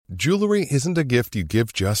Jewelry isn't a gift you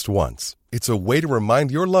give just once. It's a way to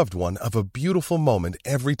remind your loved one of a beautiful moment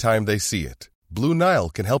every time they see it. Blue Nile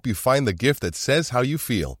can help you find the gift that says how you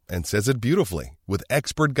feel and says it beautifully, with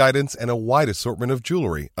expert guidance and a wide assortment of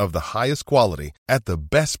jewelry of the highest quality at the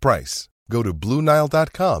best price. Go to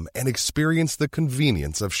BlueNile.com and experience the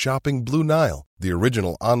convenience of shopping Blue Nile, the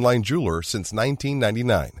original online jeweler since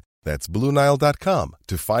 1999. That's BlueNile.com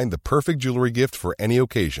to find the perfect jewelry gift for any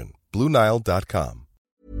occasion. BlueNile.com.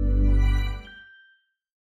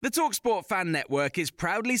 The TalkSport Fan Network is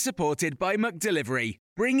proudly supported by McDelivery,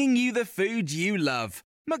 bringing you the food you love.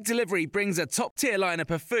 McDelivery brings a top-tier lineup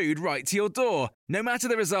of food right to your door. No matter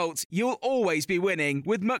the result, you'll always be winning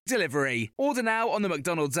with McDelivery. Order now on the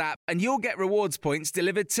McDonald's app and you'll get rewards points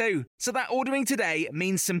delivered too. So that ordering today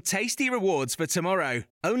means some tasty rewards for tomorrow.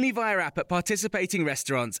 Only via app at participating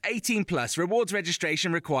restaurants. 18 plus. Rewards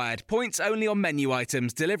registration required. Points only on menu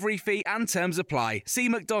items. Delivery fee and terms apply. See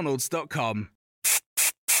mcdonalds.com.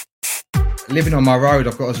 Living on my road,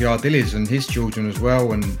 I've got Ozzy Ardillis and his children as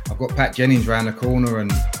well, and I've got Pat Jennings round the corner,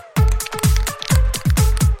 and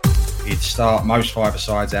he'd start most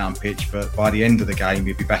five-a-sides out on pitch, but by the end of the game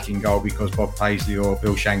he'd be back in goal because Bob Paisley or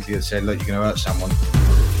Bill Shankly had said, look, you're going to hurt someone.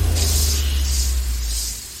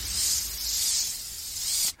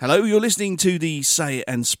 Hello, you're listening to the Say It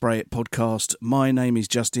and Spray It podcast. My name is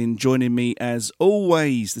Justin. Joining me, as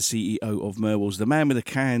always, the CEO of Merwells, the man with the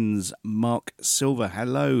cans, Mark Silver.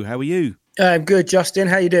 Hello, how are you? I'm good, Justin.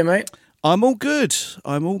 How you doing, mate? I'm all good.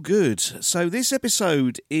 So this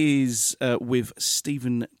episode is with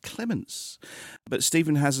Stephen Clemence. But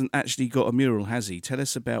Stephen hasn't actually got a mural, has he? Tell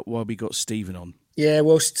us about why we got Stephen on. Yeah,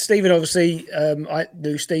 well, Stephen, obviously, I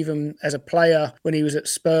knew Stephen as a player when he was at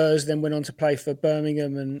Spurs, then went on to play for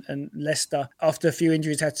Birmingham and Leicester. After a few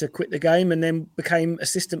injuries, had to quit the game and then became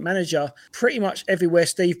assistant manager. Pretty much everywhere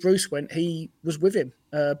Steve Bruce went, he was with him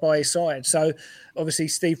by his side. So, obviously,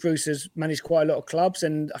 Steve Bruce has managed quite a lot of clubs,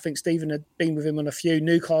 and I think Stephen had been with him on a few.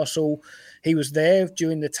 Newcastle, he was there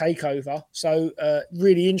during the takeover. So,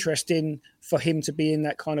 really interesting for him to be in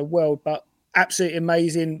that kind of world, but absolutely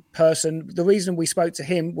amazing person. The reason we spoke to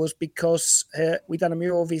him was because we done a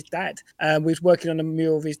mural of his dad. We was working on a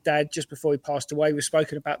mural of his dad just before he passed away. We've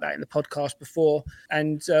spoken about that in the podcast before,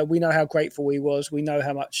 and we know how grateful he was. We know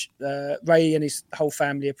how much Ray and his whole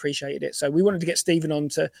family appreciated it. So we wanted to get Stephen on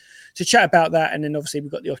to chat about that, and then obviously we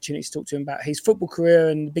got the opportunity to talk to him about his football career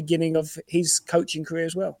and the beginning of his coaching career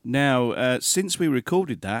as well. Now, since we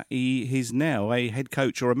recorded that, he's now a head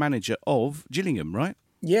coach or a manager of Gillingham, right?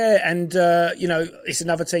 Yeah, and, it's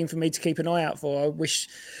another team for me to keep an eye out for. I wish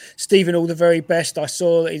Stephen all the very best. I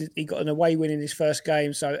saw he got an away win in his first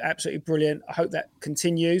game, so absolutely brilliant. I hope that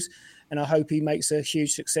continues, and I hope he makes a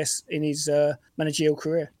huge success in his managerial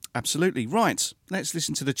career. Absolutely. Right, let's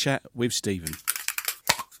listen to the chat with Stephen.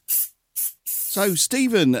 So,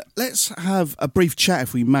 Stephen, let's have a brief chat,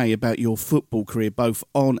 if we may, about your football career, both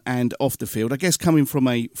on and off the field. I guess coming from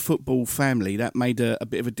a football family, that made a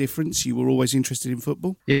bit of a difference. You were always interested in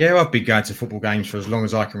football? Yeah, I've been going to football games for as long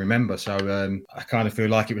as I can remember. So I kind of feel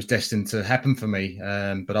like it was destined to happen for me.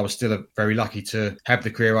 But I was still very lucky to have the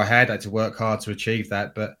career I had. I had to work hard to achieve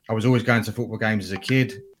that. But I was always going to football games as a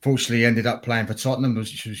kid. Fortunately, ended up playing for Tottenham,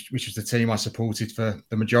 which was the team I supported for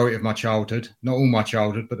the majority of my childhood. Not all my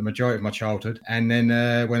childhood, but the majority of my childhood. And then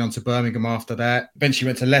went on to Birmingham after that. Eventually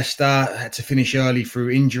went to Leicester. Had to finish early through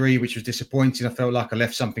injury, which was disappointing. I felt like I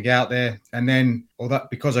left something out there. And then,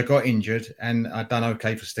 because I got injured and I'd done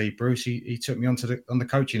okay for Steve Bruce, he took me on the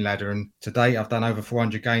coaching ladder. And to date, I've done over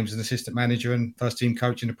 400 games as an assistant manager and first team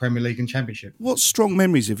coach in the Premier League and Championship. What strong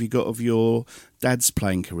memories have you got of your dad's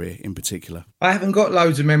playing career in particular? I haven't got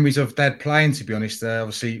loads of memories of Dad playing, to be honest.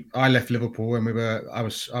 Obviously, I left Liverpool when I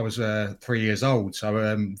was 3 years old,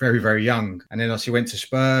 so very, very young. And then obviously went to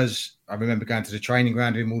Spurs. I remember going to the training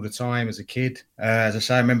ground with him all the time as a kid. As I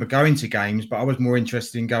say, I remember going to games, but I was more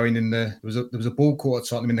interested in going in there was a ball court at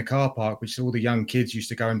Tottenham in the car park, which all the young kids used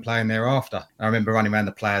to go and play in thereafter. I remember running around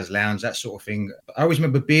the players' lounge, that sort of thing. I always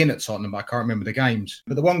remember being at Tottenham, but I can't remember the games.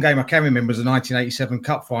 But the one game I can remember was the 1987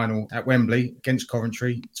 Cup final at Wembley against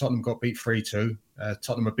Coventry. Tottenham got beat 3-2.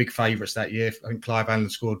 Tottenham were big favourites that year. I think Clive Allen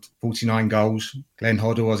scored 49 goals. Glenn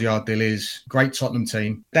Hoddle, Ozzy Ardillis, great Tottenham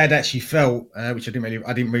team. Dad actually felt, which I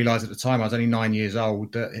didn't realise at the time, I was only 9 years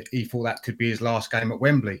old, that he thought that could be his last game at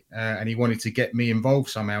Wembley. And he wanted to get me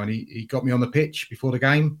involved somehow. And he got me on the pitch before the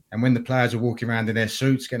game. And when the players were walking around in their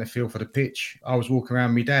suits, getting a feel for the pitch, I was walking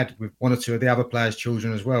around with my dad with one or two of the other players'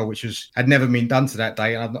 children as well, which had never been done to that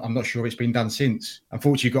day. And I'm not sure it's been done since.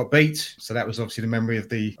 Unfortunately, got beat. So that was obviously the memory of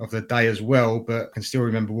the day as well. But can still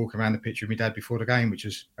remember walking around the pitch with my dad before the game, which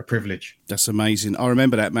was a privilege. That's amazing. I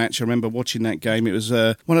remember that match. I remember watching that game. It was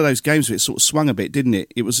one of those games where it sort of swung a bit, didn't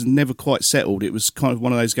it? It was never quite settled. It was kind of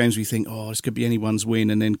one of those games where you think, oh, this could be anyone's win,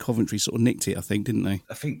 and then Coventry sort of nicked it, I think, didn't they?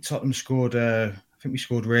 I think Tottenham scored, I think we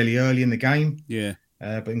scored really early in the game. Yeah.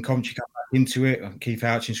 But in Coventry got back into it. Keith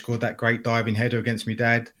Houchin scored that great diving header against my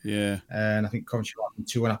dad. Yeah. And I think Coventry went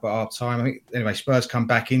 2-1 up at half time. I think, anyway, Spurs come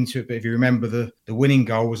back into it. But if you remember, the winning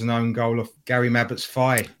goal was an own goal of Gary Mabbutt's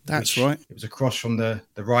thigh. That's right. It was a cross from the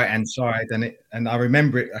right hand side, and I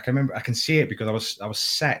remember it. I can see it because I was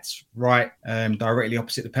sat right directly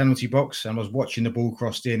opposite the penalty box, and I was watching the ball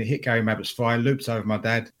crossed in. It hit Gary Mabbutt's thigh, looped over my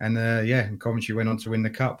dad, and Coventry went on to win the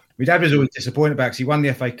cup. My dad was always disappointed about it because he won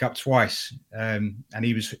the FA Cup twice, and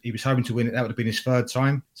he was hoping to win it. That would have been his third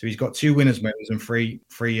time. So he's got 2 winners' medals and three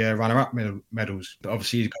runner-up medals. But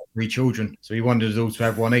obviously he's got 3 children, so he wanted us all to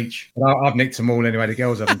have one each. But I've nicked them all anyway. The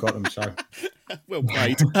girls haven't got them, so. Well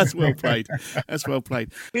played. That's well played. That's well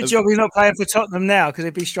played. Good job he's not playing for Tottenham now, because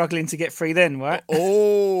he'd be struggling to get 3 then, right?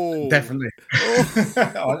 Oh, definitely.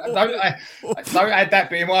 Don't add that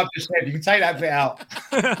bit in what I've just said. You can take that bit out.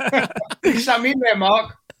 There's something in there,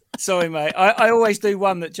 Mark. Sorry, mate. I always do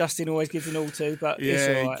one that Justin always gives an all to, but it's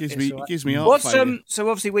all right. It gives me heart failure. So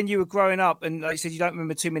obviously when you were growing up, and like you said, you don't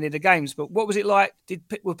remember too many of the games, but what was it like?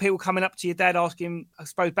 Were people coming up to your dad asking? I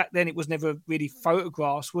suppose back then it was never really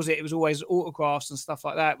photographs, was it? It was always autographs and stuff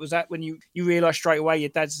like that. Was that when you realised straight away your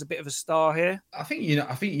dad's a bit of a star here? I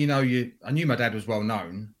knew my dad was well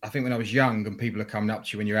known. I think when I was young and people are coming up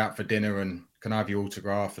to you when you're out for dinner and can I have your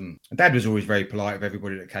autograph? And Dad was always very polite with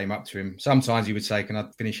everybody that came up to him. Sometimes he would say, can I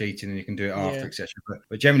finish eating and you can do it after, etc.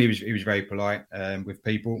 But generally he was very polite with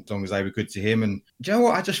people as long as they were good to him. And do you know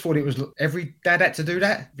what? I just thought it was every dad had to do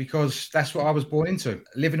that because that's what I was born into.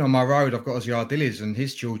 Living on my road, I've got Ozzy Ardillis and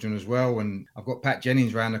his children as well. And I've got Pat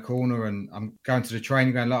Jennings around the corner and I'm going to the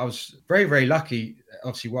training ground. Like I was very, very lucky,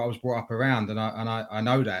 obviously, what I was brought up around. And I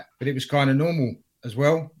know that. But it was kind of normal as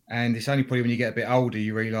well. And it's only probably when you get a bit older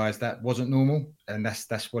you realise that wasn't normal, and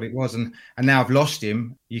that's what it was. And now I've lost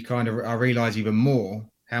him, I realise even more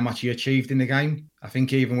how much he achieved in the game. I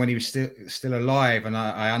think even when he was still alive, and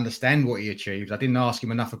I understand what he achieved, I didn't ask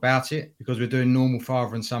him enough about it because we're doing normal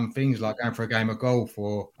father and son things like going for a game of golf,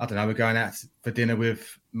 or I don't know, we're going out for dinner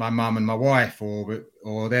with my mum and my wife, or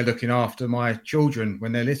they're looking after my children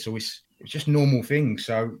when they're little. It's just normal things.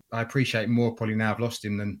 So I appreciate more probably now I've lost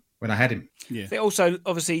him than when I had him. Yeah. But also,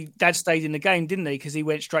 obviously, Dad stayed in the game, didn't he? Because he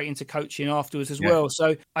went straight into coaching afterwards as well.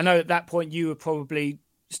 So I know at that point you were probably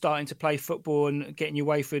starting to play football and getting your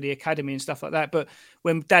way through the academy and stuff like that. But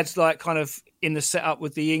when Dad's like kind of in the setup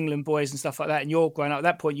with the England boys and stuff like that, and you're growing up at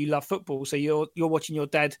that point, you love football. So you're watching your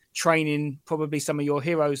dad training probably some of your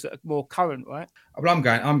heroes that are more current, right? Well,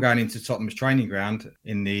 I'm going into Tottenham's training ground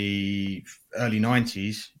in the early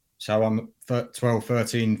 90s. So I'm a 12,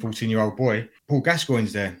 13, 14-year-old boy. Paul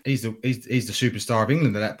Gascoigne's there. He's the superstar of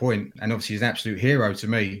England at that point, and obviously he's an absolute hero to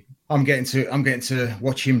me. I'm getting to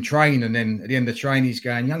watch him train, and then at the end of the train, he's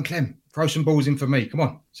going, "Young Clem, throw some balls in for me. Come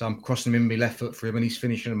on." So I'm crossing them in my left foot for him, and he's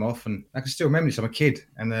finishing them off. And I can still remember this. I'm a kid,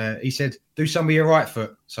 and he said, "Do some with your right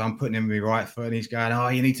foot." So I'm putting him with my right foot, and he's going, "Oh,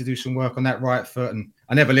 you need to do some work on that right foot." And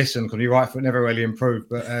I never listened because my right foot never really improved.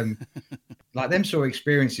 But like them sort of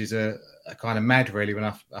experiences are kind of mad, really, when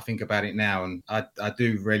I think about it now. And I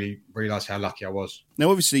do really realise how lucky I was. Now,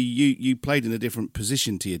 obviously, you played in a different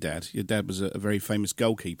position to your dad. Your dad was a very famous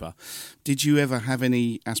goalkeeper. Did you ever have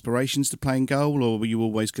any aspirations to playing goal, or were you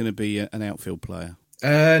always going to be an outfield player?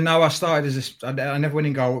 No, I started I never went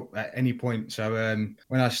in goal at any point. So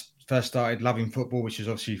when I first started loving football, which is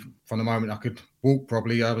obviously from the moment I could walk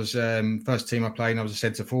probably, I was first team I played and I was a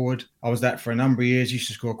centre forward. I was that for a number of years, used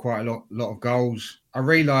to score quite a lot of goals. I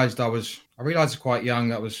realised quite young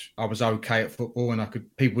that I was okay at football, and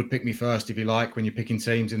people would pick me first, if you like, when you're picking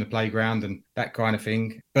teams in the playground and that kind of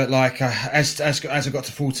thing. But like as I got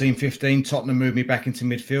to 14, 15, Tottenham moved me back into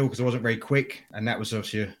midfield because I wasn't very quick, and that was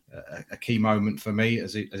obviously a key moment for me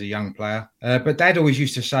as a young player. But Dad always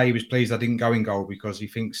used to say he was pleased I didn't go in goal because he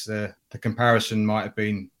thinks the comparison might have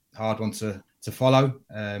been a hard one to follow.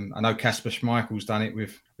 I know Kasper Schmeichel's done it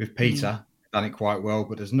with Peter. Done it quite well,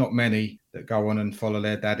 but there's not many that go on and follow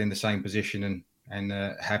their dad in the same position and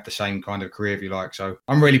have the same kind of career, if you like. So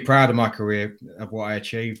I'm really proud of my career, of what I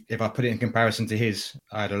achieved. If I put it in comparison to his,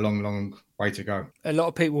 I had a long, long way to go. A lot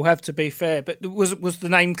of people have, to be fair. But was the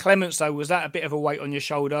name Clemence, though, was that a bit of a weight on your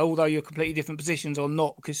shoulder, although you're completely different positions, or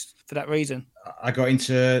not, because for that reason? I got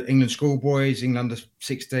into England schoolboys, England under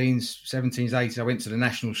 16s, 17s, 18s. I went to the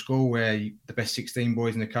national school where the best 16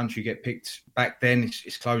 boys in the country get picked. Back then,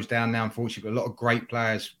 it's closed down now, unfortunately, but a lot of great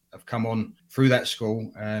players have come on through that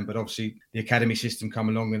school. But obviously the academy system come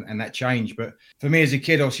along and that changed. But for me as a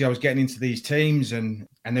kid, obviously I was getting into these teams and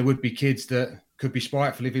there would be kids that could be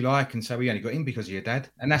spiteful, if you like, and say, we only got in because of your dad.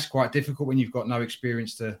 And that's quite difficult when you've got no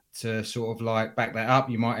experience to sort of like back that up.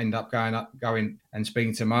 You might end up going and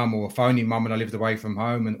speaking to mum or phoning mum when I lived away from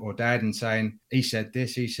home or dad and saying, he said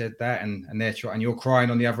this, he said that, and they're trying, and you're crying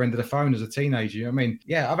on the other end of the phone as a teenager. You know what I mean?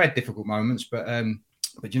 Yeah, I've had difficult moments, but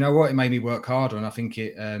you know what? It made me work harder, and I think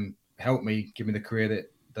it helped me give me the career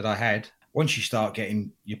that I had. Once you start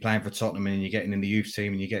you're playing for Tottenham and you're getting in the youth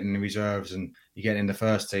team and you're getting in the reserves and you're getting in the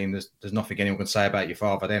first team, there's nothing anyone can say about your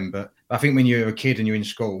father then. But I think when you're a kid and you're in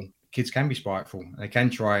school, kids can be spiteful. They can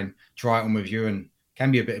try it on with you, and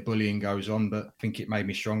can be a bit of bullying goes on. But I think it made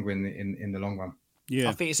me stronger in the long run. Yeah.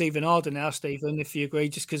 I think it's even harder now, Stephen, if you agree,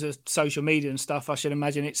 just because of social media and stuff. I should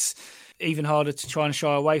imagine it's even harder to try and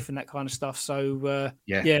shy away from that kind of stuff. So,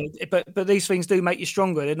 but these things do make you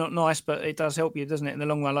stronger. They're not nice, but it does help you, doesn't it, in the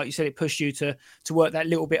long run? Like you said, it pushed you to work that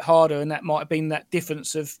little bit harder, and that might have been that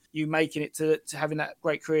difference of you making it to having that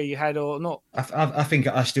great career you had or not. I think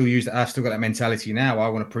I still use that. I've still got that mentality now. I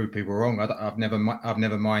want to prove people wrong. I've never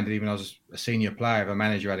minded, even as a senior player, if a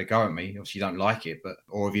manager had a go at me. Obviously, you don't like it,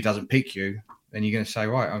 or if he doesn't pick you, then you're going to say,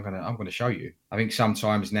 right, I'm going to show you. I think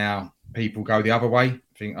sometimes now people go the other way,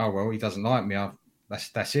 think, oh well, he doesn't like me.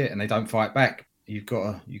 That's it, and they don't fight back. You've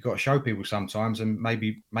got to show people sometimes, and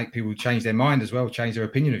maybe make people change their mind as well, change their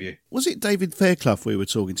opinion of you. Was it David Fairclough we were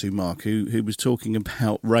talking to, Mark, who was talking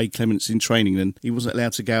about Ray Clemence in training, and he wasn't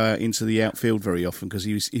allowed to go out into the outfield very often because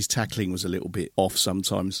his tackling was a little bit off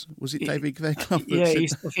sometimes. Was it David Fairclough? Yeah,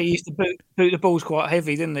 he used to boot the balls quite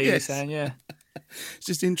heavy, didn't he? Yes. He was saying, yeah. It's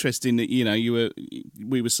just interesting that,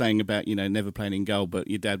 we were saying about, never playing in goal, but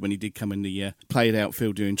your dad, when he did come in the played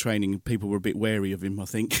outfield during training, people were a bit wary of him, I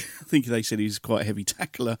think. I think they said he was quite a heavy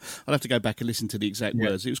tackler. I'd have to go back and listen to the exact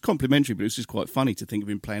words. It was complimentary, but it was just quite funny to think of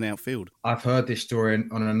him playing outfield. I've heard this story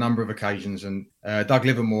on a number of occasions, and Doug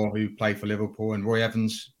Livermore, who played for Liverpool, and Roy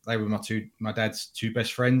Evans, they were my dad's two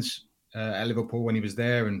best friends at Liverpool when he was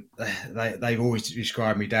there, and they've always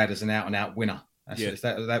described my dad as an out-and-out winner.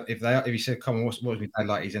 If he said, "Come on, what's my dad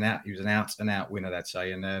like?" He was an out-and-out winner, they'd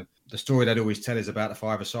say. And the story they'd always tell is about the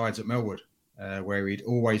five-a-sides at Melwood, where he'd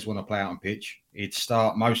always want to play out on pitch. He'd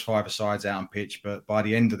start most five-a-sides out on pitch, but by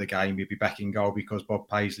the end of the game, he'd be back in goal because Bob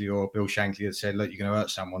Paisley or Bill Shankly had said, "Look, you're going to hurt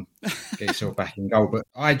someone. Get yourself back in goal." But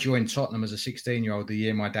I joined Tottenham as a 16-year-old the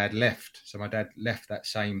year my dad left. So my dad left that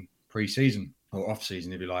same pre-season, or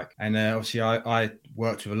off-season, if you like. And obviously, I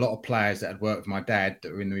worked with a lot of players that had worked with my dad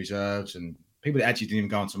that were in the reserves, and people that actually didn't even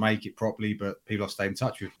go on to make it properly, but people I stayed in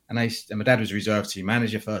touch with. And my dad was a reserve team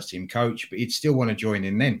manager, first team coach, but he'd still want to join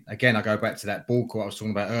in then. Again, I go back to that ball court I was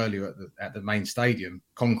talking about earlier at the main stadium,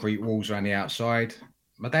 concrete walls around the outside.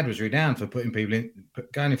 My dad was renowned for putting people in,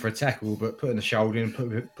 going in for a tackle, but putting the shoulder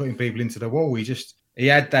in, putting people into the wall. He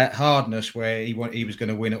had that hardness where he was going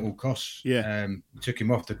to win at all costs. Yeah. Took him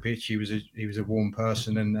off the pitch. He was a warm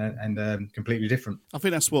person and completely different. I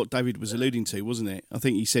think that's what David was alluding to, wasn't it? I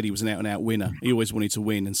think he said he was an out-and-out winner. He always wanted to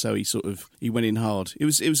win, and so he went in hard. It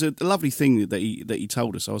was a lovely thing that he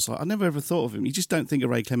told us. I was like, I never ever thought of him. You just don't think of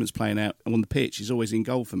Ray Clemence playing out on the pitch. He's always in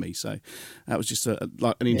goal for me. So that was just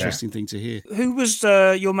an interesting thing to hear. Who was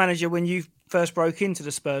your manager when you first broke into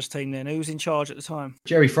the Spurs team then? Who was in charge at the time?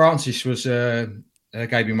 Jerry Francis was...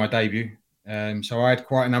 gave me my debut. So I had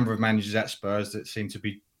quite a number of managers at Spurs that seemed to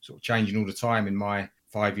be sort of changing all the time in my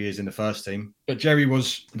 5 years in the first team. But Jerry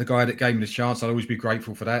was the guy that gave me the chance. I'll always be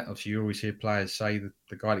grateful for that. Obviously, you always hear players say that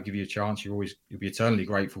the guy that gives you a chance, you'll be eternally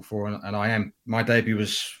grateful for, and I am. My debut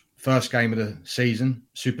was first game of the season,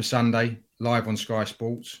 Super Sunday, live on Sky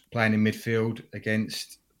Sports, playing in midfield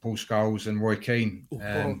against Paul Scholes and Roy Keane.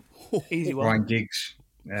 Easy one. Ryan Giggs,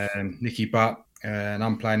 Nicky Butt. And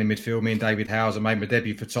I'm playing in midfield. Me and David Howes. I made my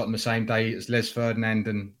debut for Tottenham the same day as Les Ferdinand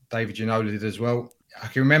and David Ginola did as well. I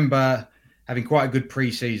can remember having quite a good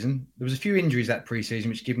pre-season. There was a few injuries that pre-season,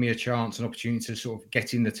 which gave me a chance, an opportunity to sort of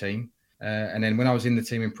get in the team. And then when I was in the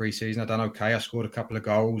team in pre-season, I done okay. I scored a couple of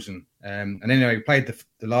goals. And anyway, we played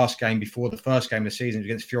the last game before the first game of the season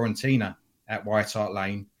against Fiorentina at White Hart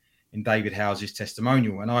Lane in David Howes'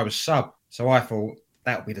 testimonial. And I was sub. So I thought,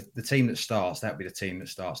 that would be the team that starts. That would be the team that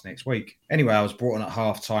starts next week. Anyway, I was brought on at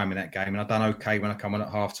half-time in that game, and I'd done okay when I come on at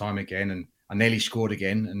half-time again, and I nearly scored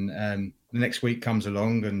again. And the next week comes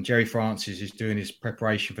along, and Jerry Francis is doing his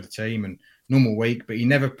preparation for the team, and normal week, but he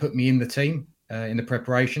never put me in the team in the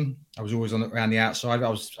preparation. I was always around the outside. I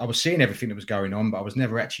was seeing everything that was going on, but I was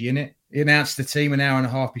never actually in it. He announced the team an hour and a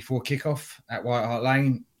half before kickoff at White Hart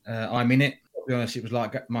Lane. I'm in it. to be honest, it was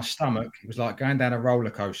like my stomach. It was like going down a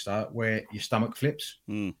roller coaster where your stomach flips,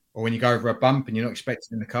 or when you go over a bump and you're not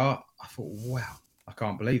expecting in the car. I thought, wow, I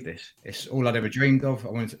can't believe this. It's all I'd ever dreamed of.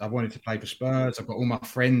 I wanted to play for Spurs. I've got all my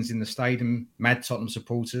friends in the stadium, mad Tottenham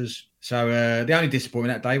supporters. So the only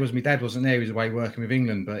disappointment that day was my dad wasn't there. He was away working with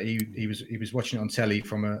England, but he was watching it on telly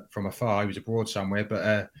from afar. He was abroad somewhere,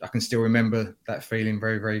 but I can still remember that feeling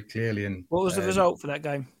very, very clearly. And what was the result for that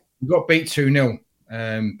game? We got beat 2-0.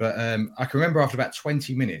 But I can remember after about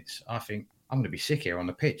 20 minutes, I think I'm going to be sick here on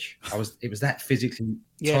the pitch. It was that physically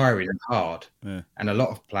tiring and hard. Yeah. And a lot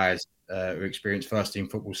of players who experience first team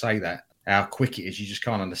football say that, how quick it is. You just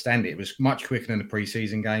can't understand it. It was much quicker than the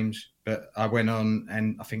pre-season games. But I went on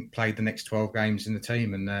and I think played the next 12 games in the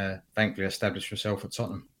team and thankfully established myself at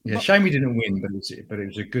Tottenham. Yeah, shame we didn't win, but it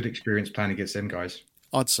was a good experience playing against them guys.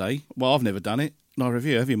 I'd say. Well, I've never done it. Neither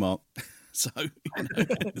have you, Mark? So,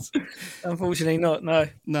 unfortunately, not.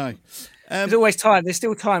 No. There's always time. There's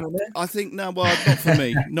still time, isn't there? I think no. Well, not for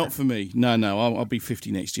me. Not for me. No. I'll be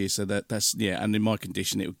 50 next year, so that's yeah. And in my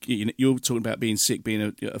condition, you're talking about being sick,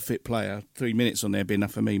 being a fit player. 3 minutes on there be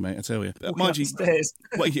enough for me, mate. I tell you. Mind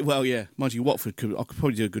you, well, yeah. Mind you, Watford. I could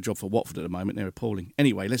probably do a good job for Watford at the moment. They're appalling.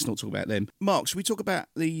 Anyway, let's not talk about them. Mark, should we talk about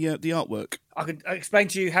the artwork? I could explain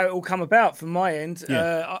to you how it all come about from my end.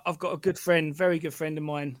 Yeah. I've got a good friend, very good friend of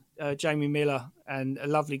mine, Jamie Miller, and a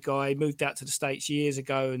lovely guy. He moved out to the States years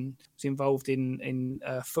ago and was involved in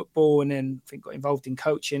football, and then I think got involved in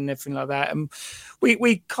coaching and everything like that. And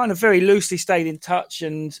we kind of very loosely stayed in touch.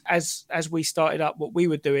 And as we started up what we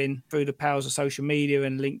were doing through the powers of social media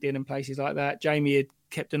and LinkedIn and places like that, Jamie had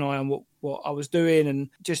kept an eye on what I was doing, and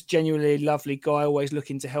just genuinely lovely guy, always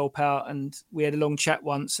looking to help out. And we had a long chat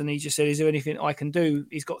once, and he just said, is there anything I can do?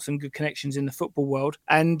 He's got some good connections in the football world.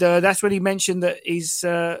 And that's when he mentioned that he's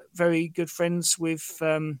very good friends with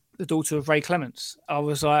the daughter of Ray Clemence. I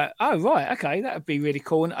was like, oh, right, okay, that would be really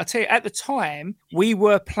cool. And I tell you, at the time, we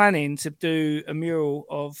were planning to do a mural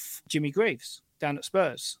of Jimmy Greaves down at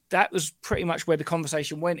Spurs. That was pretty much where the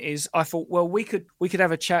conversation went. Is I thought, well, we could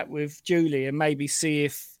have a chat with Julie and maybe see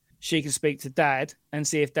if she can speak to Dad and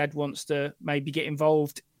see if Dad wants to maybe get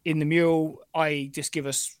involved in the mural, i.e. just give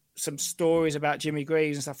us some stories about Jimmy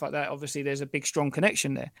Greaves and stuff like that. Obviously, there's a big, strong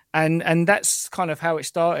connection there. And that's kind of how it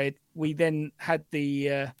started. We then had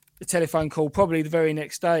the telephone call probably the very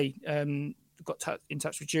next day. Got in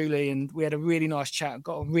touch with Julie and we had a really nice chat.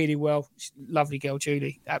 Got on really well. Lovely girl,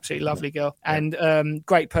 Julie. Absolutely lovely girl. And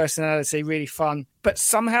great personality, really fun. But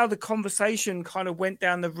somehow the conversation kind of went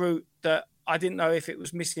down the route that I didn't know if it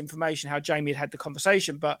was misinformation, how Jamie had the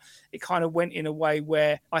conversation, but it kind of went in a way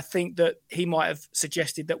where I think that he might have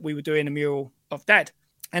suggested that we were doing a mural of Dad.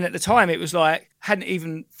 And at the time, it was like, hadn't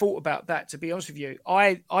even thought about that, to be honest with you.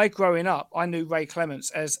 I growing up, I knew Ray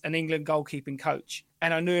Clemence as an England goalkeeping coach.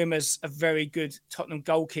 And I knew him as a very good Tottenham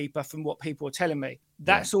goalkeeper from what people were telling me.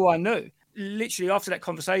 That's all I knew. Literally after that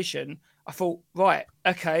conversation, I thought, right,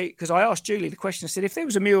 okay, because I asked Julie the question. I said, if there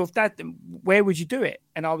was a mural of Dad, then where would you do it?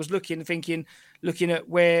 And I was looking at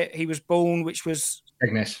where he was born, which was...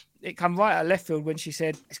 Agnes. It come right out of left field when she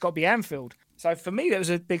said, it's got to be Anfield. So for me, that was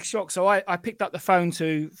a big shock. So I picked up the phone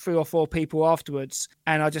to 3 or 4 people afterwards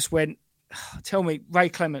and I just went, tell me, Ray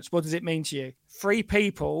Clemence, what does it mean to you? 3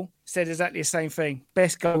 people said exactly the same thing.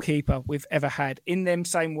 Best goalkeeper we've ever had, in them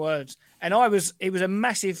same words. And it was a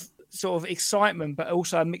massive sort of excitement, but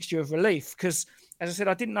also a mixture of relief because, as I said,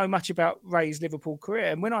 I didn't know much about Ray's Liverpool career.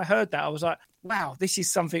 And when I heard that, I was like, wow, this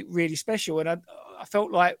is something really special. And I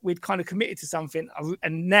felt like we'd kind of committed to something.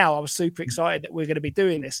 And now I was super excited that we're going to be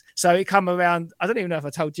doing this. So it come around, I don't even know if I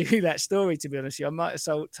told you that story, to be honest with you. I might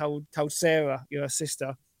have told Sarah, your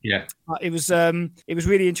sister. Yeah. It was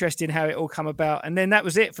really interesting how it all come about. And then that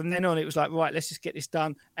was it. From then on, it was like, right, let's just get this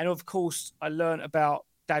done. And of course, I learned about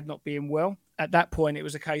Dad not being well. At that point, it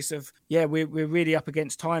was a case of, we're really up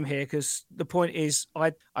against time here because the point is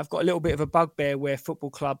I've got a little bit of a bugbear where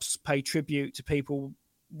football clubs pay tribute to people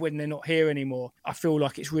when they're not here anymore. I feel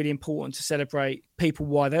like it's really important to celebrate people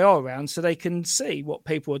while they are around so they can see what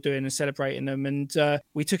people are doing and celebrating them. And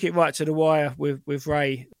we took it right to the wire with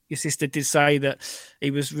Ray. Your sister did say that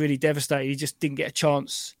he was really devastated. He just didn't get a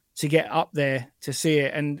chance to get up there to see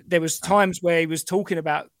it. And there was times where he was talking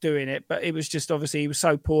about doing it, but it was just obviously he was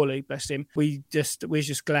so poorly, bless him. We're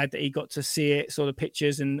just glad that he got to see it, saw the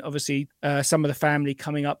pictures, and obviously some of the family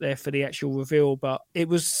coming up there for the actual reveal. But it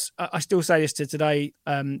was, I still say this to today,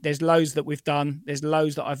 there's loads that we've done, there's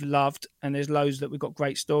loads that I've loved, and there's loads that we've got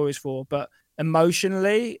great stories for. But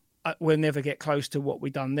emotionally, we'll never get close to what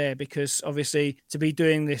we've done there because obviously to be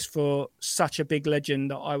doing this for such a big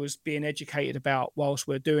legend that I was being educated about whilst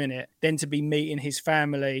we're doing it, then to be meeting his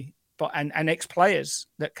family and ex-players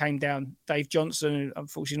that came down. Dave Johnson,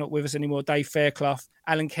 unfortunately not with us anymore, Dave Fairclough,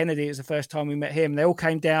 Alan Kennedy, it was the first time we met him. They all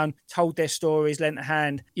came down, told their stories, lent a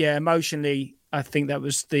hand. Yeah, emotionally, I think that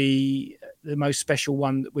was the most special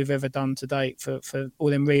one that we've ever done to date for all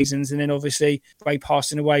them reasons. And then obviously Ray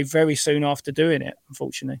passing away very soon after doing it,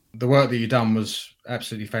 unfortunately. The work that you done was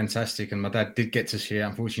absolutely fantastic, and my dad did get to see it.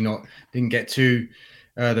 Unfortunately, didn't get to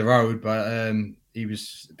the road, but he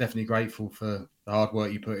was definitely grateful for the hard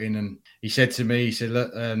work you put in. And he said to me, he said,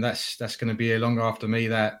 look, that's going to be long after me,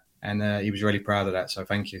 that. And he was really proud of that. So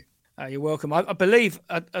thank you. You're welcome. I believe,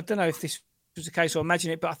 I don't know if this was the case or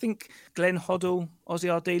imagine it, but I think Glenn Hoddle, Ozzy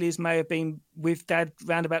Ardiles may have been with Dad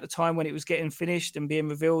round about the time when it was getting finished and being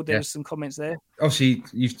revealed. There was some comments there. Obviously,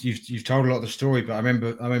 you've told a lot of the story, but I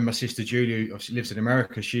remember my sister Julie, who obviously lives in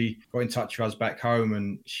America. She got in touch with us back home,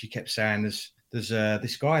 and she kept saying there's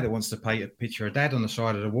this guy that wants to paint a picture of Dad on the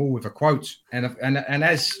side of the wall with a quote. And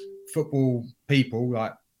as football people,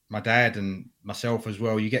 like my dad and myself as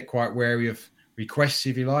well, you get quite wary of requests,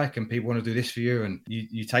 if you like, and people want to do this for you, and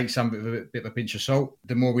you take some of a bit of a pinch of salt.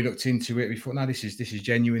 The more we looked into it, we thought, no, this is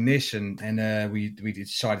genuine, and we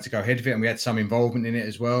decided to go ahead with it, and we had some involvement in it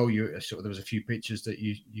as well. There was a few pictures that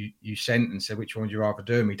you sent and said which one would you rather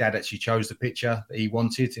do, and my dad actually chose the picture that he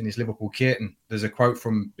wanted in his Liverpool kit. And there's a quote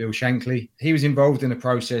from Bill Shankly. He was involved in the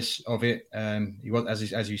process of it. He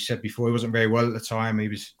was, as you said before, he wasn't very well at the time. He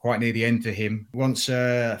was quite near the end for him. Once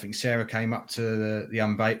I think Sarah came up to the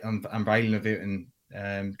unveiling of it and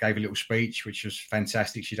gave a little speech, which was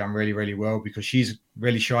fantastic. She done really, really well, because she's a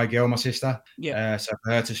really shy girl, my sister. Yeah. So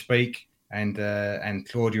for her to speak, and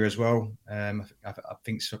Claudia as well, I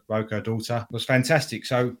think spoke, her daughter, was fantastic.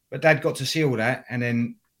 So, but Dad got to see all that, and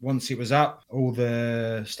then once it was up, all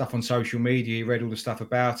the stuff on social media, he read all the stuff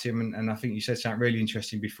about him, and I think you said something really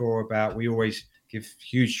interesting before about we always give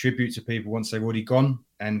huge tribute to people once they've already gone,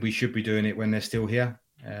 and we should be doing it when they're still here.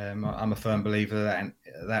 I'm a firm believer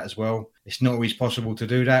of that as well. It's not always possible to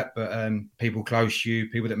do that, but people close to you,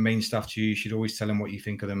 people that mean stuff to you, you should always tell them what you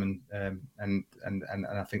think of them, and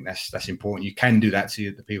I think that's important. You can do that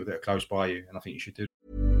to the people that are close by you, and I think you should do.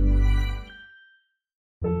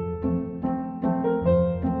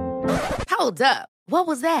 Hold up. What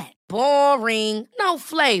was that? Boring. No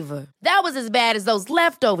flavor. That was as bad as those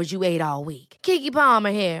leftovers you ate all week. Keke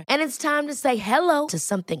Palmer here, and it's time to say hello to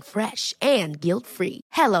something fresh and guilt-free.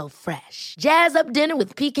 Hello Fresh. Jazz up dinner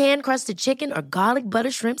with pecan-crusted chicken or garlic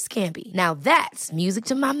butter shrimp scampi. Now that's music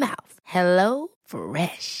to my mouth. Hello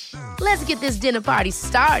Fresh. Let's get this dinner party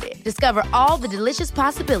started. Discover all the delicious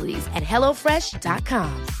possibilities at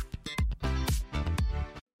HelloFresh.com.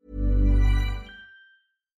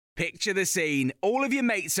 Picture the scene. All of your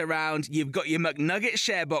mates around, you've got your McNugget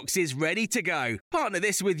share boxes ready to go. Partner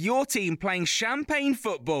this with your team playing champagne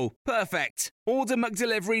football. Perfect. Order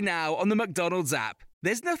McDelivery now on the McDonald's app.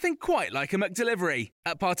 There's nothing quite like a McDelivery.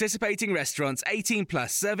 At participating restaurants, 18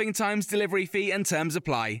 plus, serving times, delivery fee and terms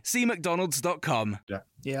apply. See mcdonalds.com.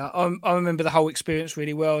 Yeah, I remember the whole experience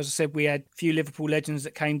really well. As I said, we had a few Liverpool legends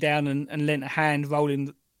that came down and lent a hand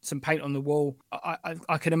rolling some paint on the wall.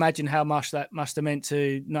 I can imagine how much that must have meant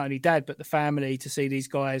to not only Dad but the family to see these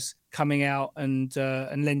guys coming out and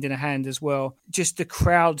lending a hand as well. Just the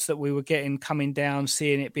crowds that we were getting coming down,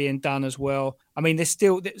 seeing it being done as well. I mean, there's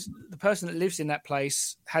the person that lives in that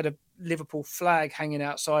place had a Liverpool flag hanging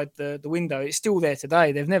outside the window. It's still there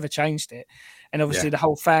today. They've never changed it. And obviously the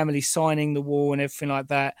whole family signing the wall and everything like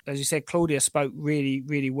that. As you said, Claudia spoke really,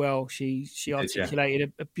 really well. She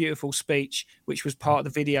articulated a beautiful speech, which was part of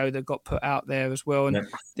the video that got put out there as well. And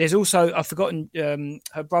there's also, I've forgotten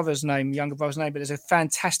her brother's name, younger brother's name, but there's a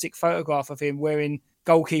fantastic photograph of him wearing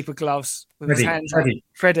goalkeeper gloves with his hands up.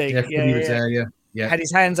 Freddie. Yeah. Had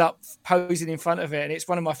his hands up posing in front of it. And it's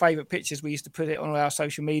one of my favourite pictures. We used to put it on our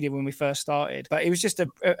social media when we first started. But it was just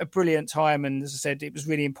a brilliant time. And as I said, it was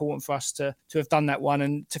really important for us to have done that one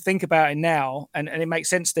and to think about it now. And it makes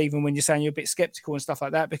sense, Stephen, when you're saying you're a bit sceptical and stuff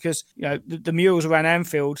like that, because, you know, the murals around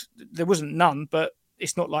Anfield, there wasn't none, but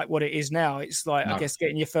it's not like what it is now. It's like, I guess,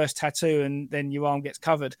 getting your first tattoo and then your arm gets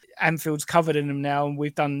covered. Anfield's covered in them now, and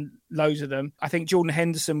we've done loads of them. I think Jordan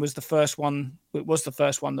Henderson was the first one. It was the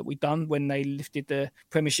first one that we'd done when they lifted the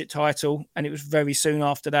Premiership title, and it was very soon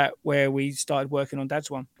after that where we started working on Dad's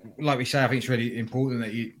one. Like we say, I think it's really important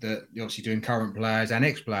that you're obviously doing current players and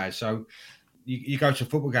ex-players. So you go to a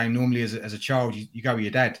football game normally as a child, you go with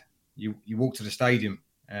your dad. You walk to the stadium,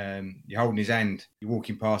 you're holding his hand. You're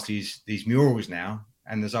walking past these murals now,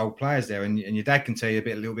 and there's old players there, and your dad can tell you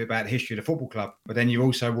a little bit about the history of the football club. But then you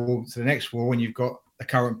also walk to the next wall and you've got a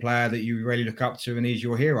current player that you really look up to and he's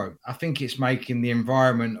your hero. I think it's making the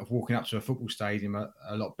environment of walking up to a football stadium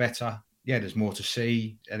a lot better. there's more to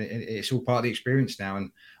see, and it's all part of the experience now.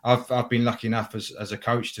 And I've been lucky enough as a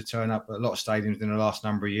coach to turn up at a lot of stadiums in the last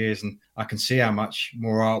number of years, and I can see how much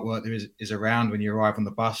more artwork there is around when you arrive on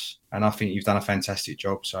the bus. And I think you've done a fantastic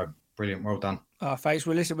job. So brilliant, well done. Oh, thanks.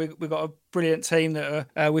 Well, listen, we've got a brilliant team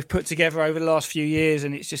that we've put together over the last few years,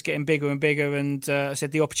 and it's just getting bigger and bigger. And I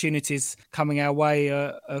said the opportunities coming our way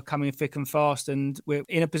are coming thick and fast. And we're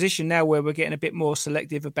in a position now where we're getting a bit more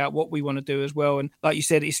selective about what we want to do as well. And like you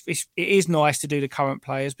said, it is nice to do the current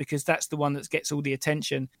players because that's the one that gets all the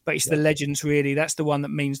attention. But it's the legends, really. That's the one that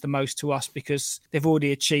means the most to us because they've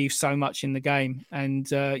already achieved so much in the game. And,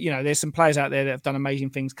 there's some players out there that have done amazing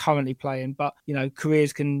things currently playing, but,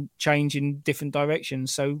 careers can change in different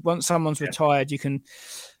directions. So once someone's retired, you can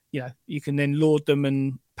then laud them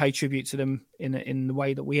and pay tribute to them in the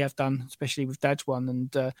way that we have done, especially with Dad's one.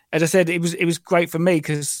 And as I said, it was great for me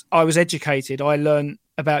because I was educated. I learned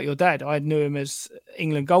about your dad. I knew him as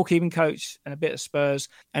England goalkeeping coach and a bit of Spurs,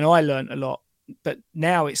 and I learned a lot. But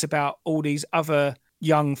now it's about all these other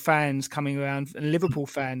young fans coming around and Liverpool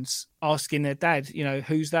fans asking their dad,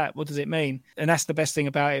 who's that? What does it mean? And that's the best thing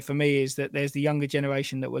about it for me is that there's the younger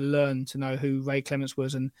generation that will learn to know who Ray Clemence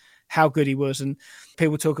was and how good he was. And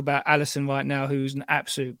people talk about Alisson right now, who's an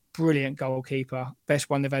absolute brilliant goalkeeper, best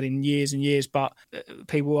one they've had in years and years. But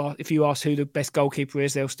if you ask who the best goalkeeper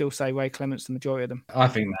is, they'll still say Ray Clemence, the majority of them. I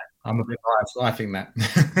think that. I'm a bit biased. I think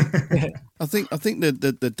that. I think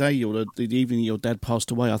the day or the evening your dad passed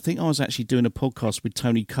away, I think I was actually doing a podcast with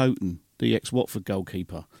Tony Coton, the ex-Watford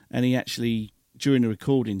goalkeeper, and he actually, during the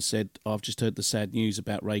recording, said, I've just heard the sad news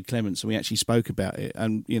about Ray Clemence, and we actually spoke about it.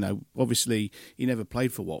 And, obviously he never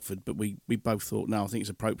played for Watford, but we both thought, no, I think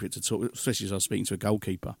it's appropriate to talk, especially as I was speaking to a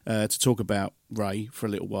goalkeeper, to talk about Ray for a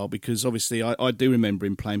little while, because obviously I do remember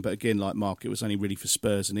him playing, but again, like Mark, it was only really for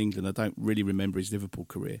Spurs and England. I don't really remember his Liverpool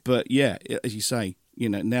career. But yeah, as you say,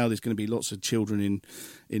 now there's going to be lots of children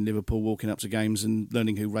in Liverpool walking up to games and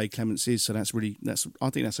learning who Ray Clemence is. So I think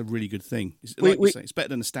that's a really good thing. It's better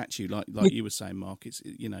than a statue, like you were saying, Mark. It's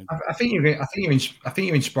I think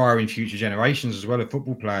you're inspiring future generations as well of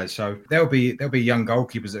football players. So there'll be young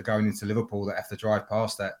goalkeepers that are going into Liverpool that have to drive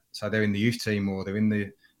past that. So they're in the youth team or they're in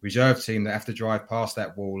the reserve team that have to drive past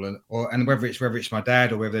that wall, and whether it's my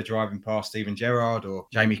dad or whether they're driving past Steven Gerrard or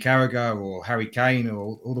Jamie Carragher or Harry Kane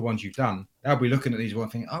or all the ones you've done, they'll be looking at these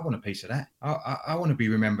and thinking, I want a piece of that. I want to be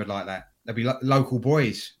remembered like that. They'll be local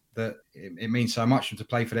boys that it means so much to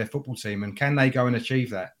play for their football team, and can they go and achieve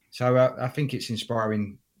that? So I think it's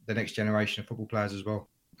inspiring the next generation of football players as well.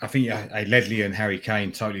 I think Ledley and Harry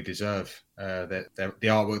Kane totally deserve the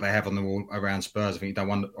artwork they have on the wall around Spurs. I think they've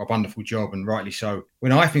done a wonderful job, and rightly so.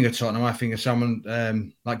 When I think of Tottenham, I think of someone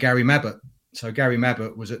like Gary Mabbott. So Gary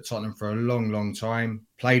Mabbott was at Tottenham for a long, long time,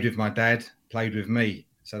 played with my dad, played with me.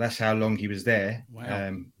 So that's how long he was there,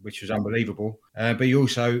 wow. Which was unbelievable. But he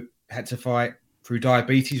also had to fight through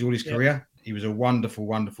diabetes all his career. He was a wonderful,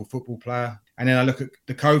 wonderful football player. And then I look at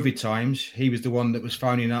the COVID times. He was the one that was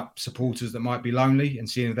phoning up supporters that might be lonely and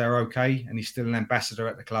seeing if they're okay. And he's still an ambassador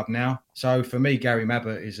at the club now. So for me, Gary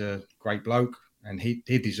Mabbott is a great bloke, and he'd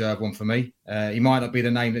deserve one for me. He might not be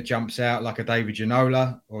the name that jumps out like a David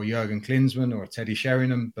Ginola or Jurgen Klinsmann or a Teddy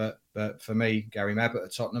Sheringham, but for me, Gary Mabbott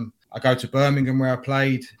at Tottenham. I go to Birmingham where I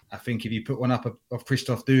played. I think if you put one up of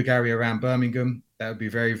Christophe Dugarry around Birmingham, that would be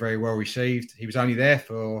very, very well received. He was only there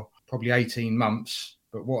for probably 18 months.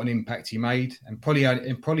 But what an impact he made, and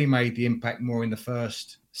probably made the impact more in the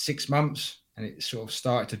first 6 months, and it sort of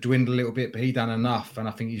started to dwindle a little bit. But he done enough, and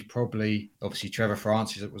I think he's probably Trevor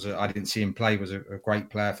Francis. I didn't see him play. Was a great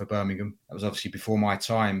player for Birmingham. That was obviously before my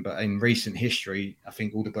time, but in recent history, I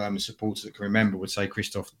think all the Birmingham supporters that can remember would say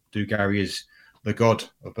Christophe Dugarry is the god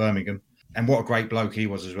of Birmingham, and what a great bloke he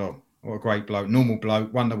was as well. What a great bloke, normal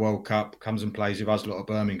bloke, won the World Cup, comes and plays with us a lot of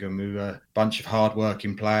Birmingham, who are a bunch of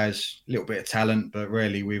hard-working players, a little bit of talent, but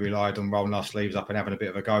really we relied on rolling our sleeves up and having a bit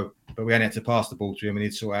of a go. But we only had to pass the ball to him and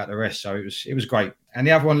he'd sort out the rest. So it was great. And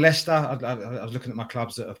the other one, Leicester, I was looking at my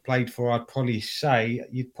clubs that I've played for. I'd probably say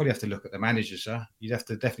you'd probably have to look at the managers, sir. You'd have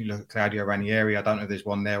to definitely look at Claudio Ranieri. I don't know if there's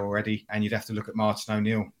one there already. And you'd have to look at Martin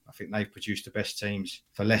O'Neill. I think they've produced the best teams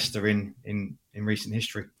for Leicester in recent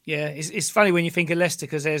history. Yeah, it's funny when you think of Leicester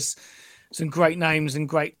because there's some great names and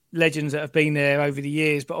great legends that have been there over the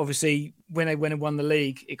years, but obviously when they went and won the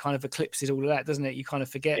league, it kind of eclipses all of that, doesn't it? You kind of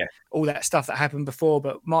forget all that stuff that happened before.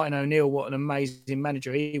 But Martin O'Neill, what an amazing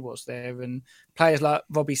manager he was there, and players like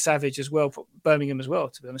Robbie Savage as well, Birmingham as well,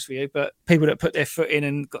 to be honest with you. But people that put their foot in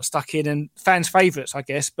and got stuck in, and fans' favourites, I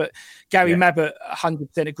guess. But Gary Mabbott,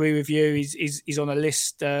 100% agree with you. He's on a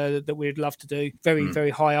list that we'd love to do, very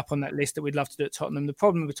high up on that list that we'd love to do at Tottenham. The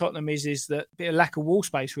problem with Tottenham is that a bit of lack of wall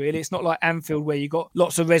space. Really, it's not like Anfield where you got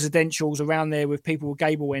lots of residentials around there with people with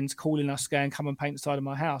gable ends calling us, going, come and paint the side of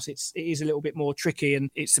my house. It is a little bit more tricky and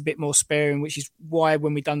it's a bit more sparing, which is why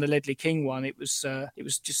when we done the Ledley King one, it was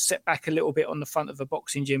just set back a little bit on the front of a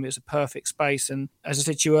boxing gym. It was a perfect space. And as I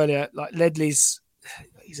said to you earlier, like Ledley's,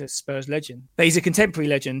 he's a Spurs legend, but he's a contemporary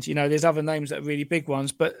legend. You know, there's other names that are really big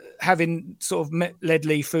ones, but having sort of met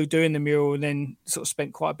Ledley through doing the mural and then sort of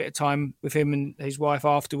spent quite a bit of time with him and his wife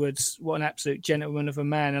afterwards, what an absolute gentleman of a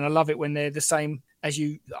man. And I love it when they're the same as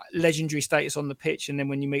you, legendary status on the pitch, and then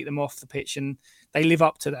when you meet them off the pitch, and they live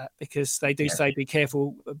up to that, because they do say be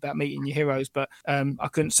careful about meeting your heroes. But I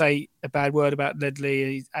couldn't say a bad word about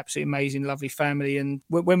Ledley. He's absolutely amazing, lovely family. And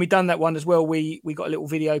when we done that one as well, we got a little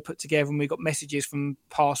video put together and we got messages from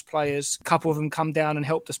past players. A couple of them come down and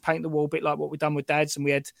helped us paint the wall, a bit like what we've done with Dad's. And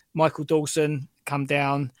we had Michael Dawson come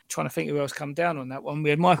down. Trying to think who else come down on that one. We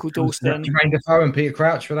had Michael Dawson, Jermaine Defoe and Peter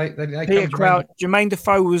Crouch. Peter Crouch. Jermaine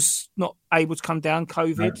Defoe was not able to come down,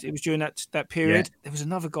 COVID. No. It was during that period. Yeah. There was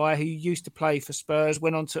another guy who used to play for Spurs,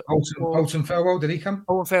 went on to Alton Farewell. Did he come?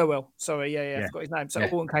 Alton Farewell. Sorry, I forgot his name. So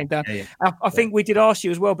Alton came down. Yeah. I think we did ask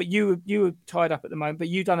you as well, but you were tied up at the moment. But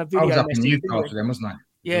you done a video. I was up in Newcastle then, wasn't I?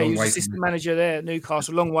 Yeah, he was assistant manager there at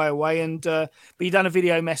Newcastle, a long way away. And but you done a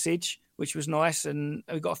video message, which was nice, and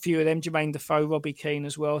we got a few of them, Jermaine Defoe, Robbie Keane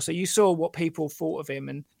as well. So you saw what people thought of him,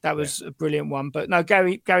 and that was a brilliant one. But no,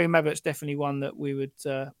 Gary Mabbott's definitely one that we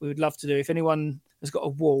would love to do. If anyone has got a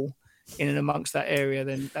wall in and amongst that area,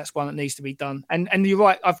 then that's one that needs to be done. And you're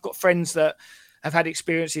right, I've got friends that have had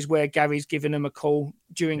experiences where Gary's given them a call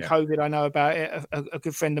during COVID. I know about it. A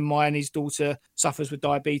good friend of mine, his daughter suffers with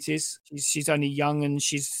diabetes. She's only young and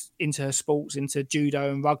she's into her sports, into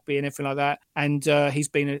judo and rugby and everything like that. And he's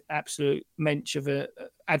been an absolute mensch of an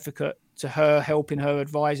advocate to her, helping her,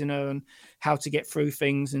 advising her on how to get through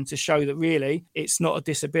things, and to show that really it's not a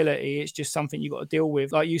disability, it's just something you've got to deal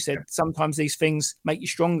with. Like you said, sometimes these things make you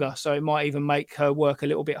stronger, so it might even make her work a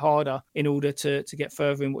little bit harder in order to get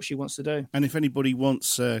further in what she wants to do. And if anybody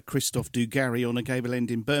wants Christophe Dugarry on a gable end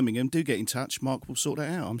in Birmingham, do get in touch. Mark will sort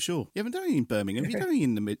that out, I'm sure. You haven't done any in Birmingham. Have you done any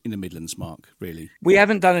in the Midlands, Mark, really? We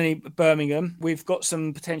haven't done any Birmingham. We've got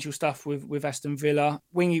some potential stuff with Aston Villa.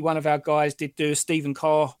 Wingy, one of our guys, did do a Stephen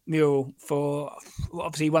Carr mural for,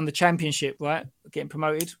 obviously he won the championship, right? Getting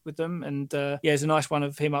promoted with them, and there's a nice one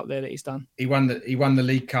of him up there that he's done. He won the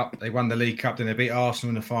League Cup. They won the League Cup, then they beat Arsenal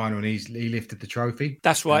in the final, and he lifted the trophy.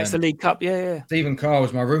 That's right, it's the League Cup, yeah. Stephen Carr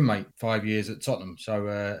was my roommate 5 years at Tottenham,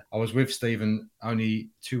 so I was with Stephen only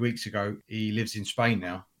 2 weeks ago. He lives in Spain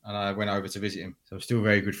now, and I went over to visit him. So we're still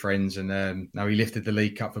very good friends. And now he lifted the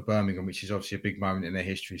League Cup for Birmingham, which is obviously a big moment in their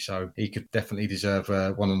history. So he could definitely deserve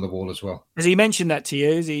one on the wall as well. Has he mentioned that to you?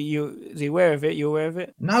 Is he aware of it? You aware of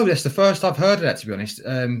it? No, that's the first I've heard of that, to be honest.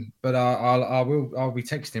 But I'll be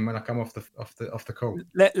texting him when I come off the call.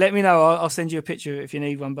 Let me know. I'll send you a picture if you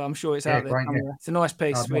need one. But I'm sure it's out there. Great, It's a nice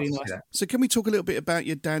piece, really nice. So can we talk a little bit about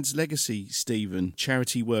your dad's legacy, Stephen?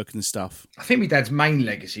 Charity work and stuff. I think my dad's main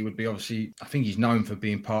legacy would be, obviously, I think he's known for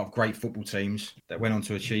being part of great football teams that went on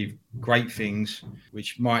to achieve great things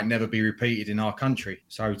which might never be repeated in our country.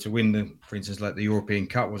 So to win for instance, like the European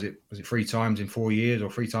Cup, was it 3 times in 4 years or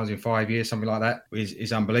 3 times in 5 years, something like that,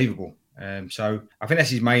 is unbelievable. So I think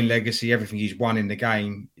that's his main legacy. Everything he's won in the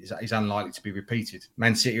game is unlikely to be repeated.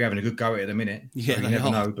 Man City are having a good go at the minute. Yeah, so you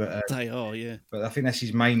never know. But they are, yeah. But I think that's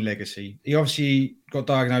his main legacy. He obviously got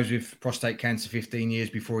diagnosed with prostate cancer 15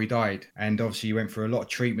 years before he died. And obviously he went through a lot of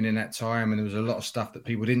treatment in that time. And there was a lot of stuff that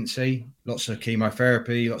people didn't see. Lots of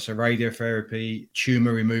chemotherapy, lots of radiotherapy,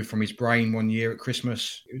 tumour removed from his brain one year at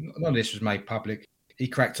Christmas. None of this was made public. He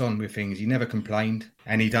cracked on with things. He never complained,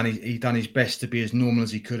 and he done his best to be as normal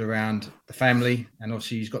as he could around the family. And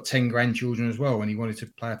obviously, he's got 10 grandchildren as well, and he wanted to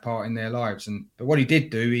play a part in their lives. But what he did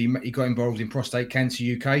do, he got involved in Prostate Cancer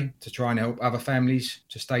UK to try and help other families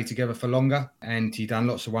to stay together for longer. And he done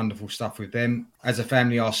lots of wonderful stuff with them. As a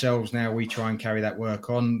family ourselves, now we try and carry that work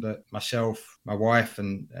on. That myself, my wife,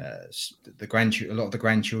 and a lot of the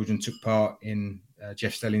grandchildren took part in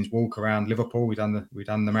Jeff Stelling's walk around Liverpool. We done one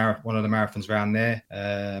of the marathons around there.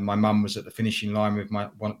 My mum was at the finishing line with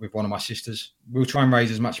one of my sisters. We'll try and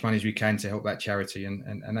raise as much money as we can to help that charity,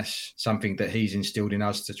 and that's something that he's instilled in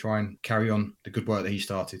us to try and carry on the good work that he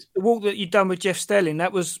started. The walk that you've done with Jeff Stelling,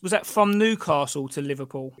 was that from Newcastle to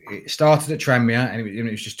Liverpool? It started at Tranmere, and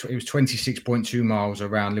it was 26.2 miles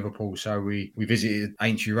around Liverpool. So we visited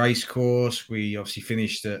Aintree Racecourse. We obviously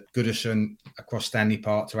finished at Goodison, across Stanley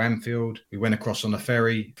Park to Anfield. We went across on on the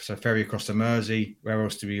ferry, so ferry across the Mersey. Where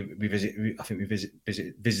else did we visit? I think we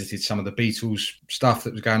visited some of the Beatles stuff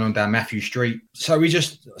that was going on down Matthew Street. So we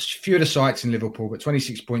just a few of the sites in Liverpool, but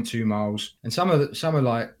 26.2 miles. And some of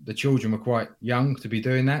like the children were quite young to be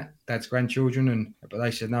doing that, dad's grandchildren, but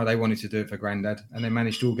they said no, they wanted to do it for granddad, and they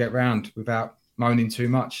managed to all get round without moaning too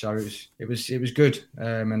much. So it was good,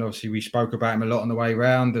 and obviously we spoke about him a lot on the way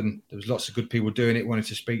round, and there was lots of good people doing it, wanted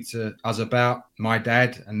to speak to us about my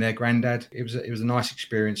dad and their granddad. It was a nice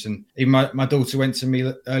experience. And even my daughter went to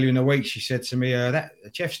me earlier in the week. She said to me, that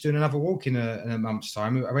Jeff's doing another walk in a month's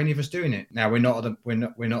time. Are any of us doing it? Now we're not at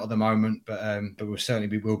the moment, but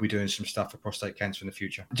we will be doing some stuff for prostate cancer in the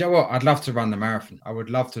future. Do you know what? I'd love to run the marathon. I would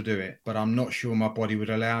love to do it, but I'm not sure my body would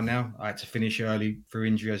allow now. I had to finish early through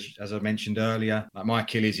injury, as I mentioned earlier. Like my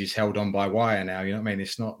Achilles is held on by wire now. You know what I mean?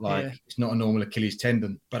 It's not like It's not a normal Achilles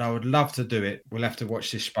tendon. But I would love to do it. We'll have to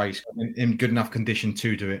watch this space. I'm in good enough condition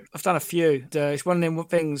to do it. I've done a few. It's one of them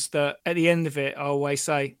things that at the end of it, I always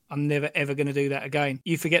say, I'm never ever going to do that again.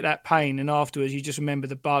 You forget that pain, and afterwards you just remember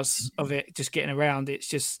the buzz of it, just getting around. It's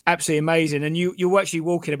just absolutely amazing. And you're actually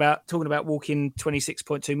talking about walking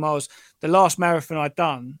 26.2 miles. The last marathon I'd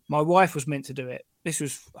done, my wife was meant to do it. This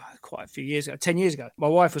was quite a few years ago, 10 years ago. My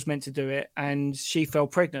wife was meant to do it, and she fell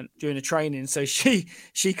pregnant during the training. So she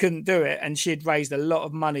couldn't do it, and she had raised a lot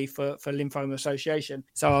of money for Lymphoma Association.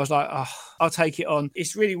 So I was like, I'll take it on.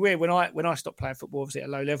 It's really weird. When I stopped playing football, obviously at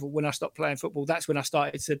a low level, when I stopped playing football, that's when I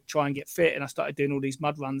started to try and get fit, and I started doing all these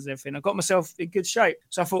mud runs and everything. I got myself in good shape.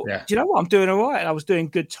 So I thought, do you know what? I'm doing all right. And I was doing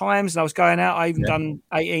good times, and I was going out. I even done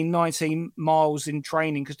 18, 19 miles in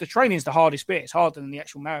training, because the training is the hardest bit. It's harder than the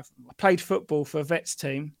actual marathon. I played football for a vets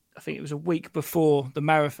team. I think it was a week before the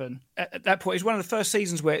marathon. At that point, it was one of the first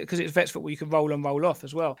seasons where, because it's vets football, you could roll on, roll off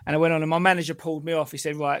as well. And I went on, and my manager pulled me off. He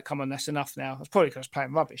said, right, come on, that's enough now. It's probably because I was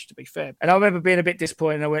playing rubbish, to be fair. And I remember being a bit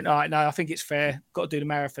disappointed. And I went, all right, no, I think it's fair. Got to do the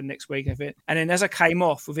marathon next week. And then as I came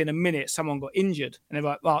off, within a minute, someone got injured. And they were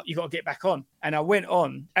like, well, you got to get back on. And I went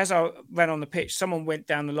on. As I ran on the pitch, someone went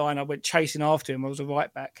down the line. I went chasing after him. I was a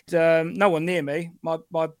right back. No one near me. My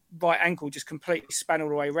right ankle just completely span all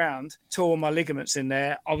the way around, tore my ligaments in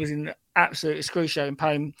there. I was in absolute excruciating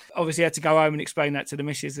pain. Obviously, I had to go home and explain that to the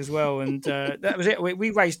missus as well. And that was it.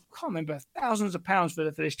 We raised, I can't remember, thousands of pounds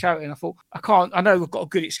for this charity. And I thought, I know we've got a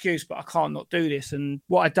good excuse, but I can't not do this. And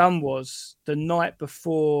what I'd done was, the night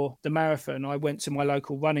before the marathon, I went to my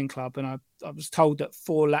local running club, and I was told that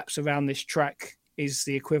 4 laps around this track is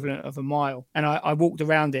the equivalent of a mile. And I walked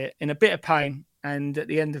around it in a bit of pain. And at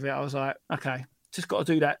the end of it, I was like, okay, just got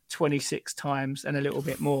to do that 26 times and a little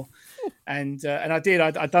bit more. And I did.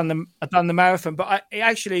 I'd done the marathon, but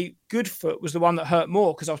Good Foot was the one that hurt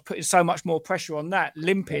more, because I was putting so much more pressure on that,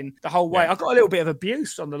 limping the whole way. I got a little bit of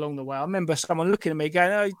abuse along the way. I remember someone looking at me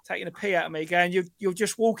going, "Oh, you're taking a pee out of me," going, "You're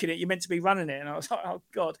just walking it. You're meant to be running it." And I was like, "Oh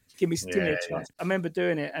God, give me a chance." I remember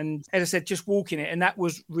doing it, and as I said, just walking it, and that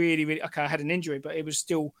was really, really okay. I had an injury, but it was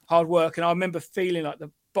still hard work, and I remember feeling like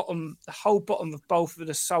the whole bottom of both of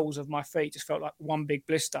the soles of my feet just felt like one big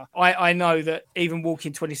blister. I know that even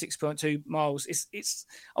walking 26.2 miles, it's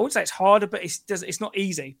I wouldn't say it's harder, but it's not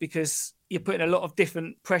easy, because you're putting a lot of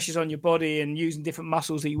different pressures on your body and using different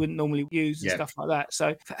muscles that you wouldn't normally use and stuff like that.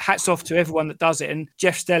 So hats off to everyone that does it. And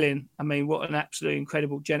Jeff Stelling, I mean, what an absolutely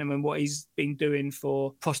incredible gentleman, what he's been doing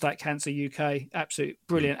for Prostate Cancer UK. Absolute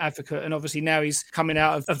brilliant advocate. And obviously now he's coming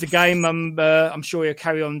out of the game. I'm sure he'll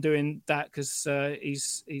carry on doing that, because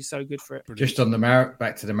he's so good for it. Just on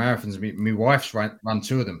back to the marathons, my wife's run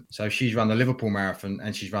 2 of them. So she's run the Liverpool Marathon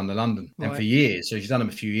and she's run the London. Right. And for years, so she's done them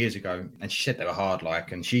a few years ago, and she said they were hard,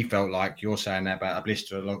 and she felt like you're saying that about a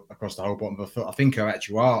blister across the whole bottom of her foot. I think her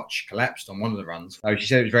actual arch collapsed on one of the runs. So she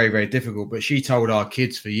said it was very, very difficult, but she told our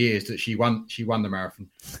kids for years that she won the marathon,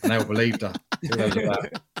 and they all believed her. There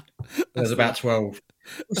was about 12.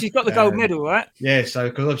 Well, she's got the gold medal, right? Yeah, so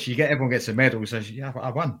because obviously everyone gets a medal, so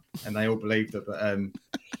I won, and they all believed her.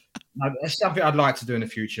 But that's something I'd like to do in the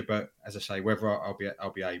future, but as I say, whether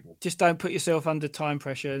I'll be able. Just don't put yourself under time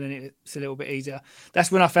pressure, and then it's a little bit easier.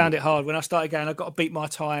 That's when I found it hard. When I started going, I've got to beat my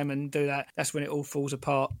time and do that. That's when it all falls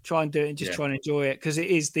apart. Try and do it and just try and enjoy it, because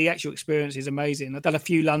the actual experience is amazing. I've done a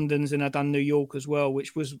few Londons, and I've done New York as well,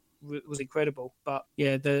 which was incredible. But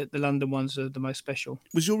yeah, the London ones are the most special.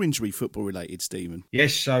 Was your injury football related, Stephen?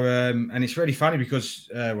 Yes. So and it's really funny because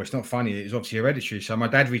it's not funny. It's obviously hereditary. So my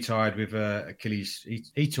dad retired with Achilles.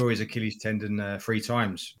 He tore his Achilles tendon 3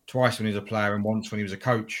 times. Twice when he was a player and once when he was a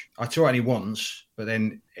coach. I tore it only once, but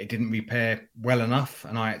then it didn't repair well enough,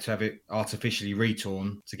 and I had to have it artificially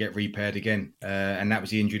retorn to get repaired again. And that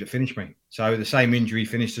was the injury that finished me. So the same injury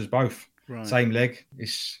finished us both. Right. Same leg.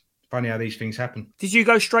 funny how these things happen. Did you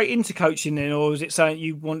go straight into coaching then, or was it something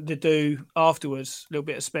you wanted to do afterwards, a little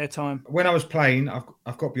bit of spare time? When I was playing, I've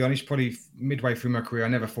got to be honest, probably midway through my career, I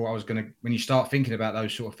never thought I was going to, when you start thinking about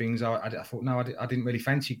those sort of things, I thought, no, I didn't really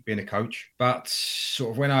fancy being a coach. But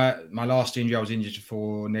sort of when my last injury, I was injured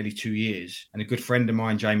for nearly 2 years. And a good friend of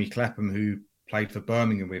mine, Jamie Clapham, who played for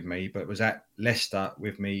Birmingham with me, but was at Leicester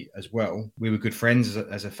with me as well. We were good friends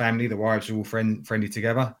as a family. The wives were all friendly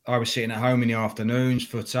together. I was sitting at home in the afternoons,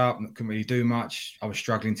 foot up, couldn't really do much. I was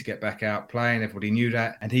struggling to get back out playing. Everybody knew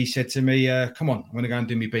that. And he said to me, come on, I'm going to go and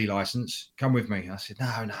do my B licence. Come with me. I said, no,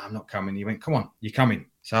 I'm not coming. He went, come on, you're coming.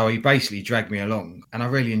 So he basically dragged me along and I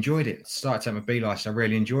really enjoyed it. Started to have a B licence. I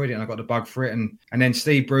really enjoyed it and I got the bug for it. And then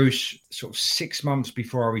Steve Bruce, sort of 6 months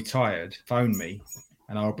before I retired, phoned me.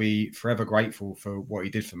 And I'll be forever grateful for what he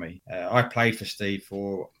did for me. I played for Steve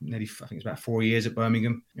for nearly, I think it's about 4 years at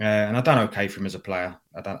Birmingham. And I done okay for him as a player.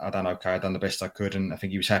 I done okay. I done the best I could. And I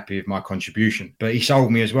think he was happy with my contribution. But he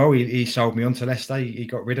sold me as well. He sold me on to Leicester. He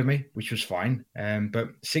got rid of me, which was fine. But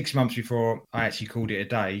 6 months before I actually called it a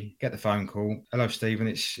day, get the phone call. Hello, Stephen.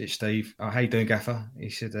 It's Steve. Oh, how you doing, Gaffer? He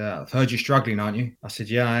said, I've heard you're struggling, aren't you? I said,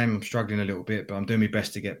 yeah, I am. I'm struggling a little bit, but I'm doing my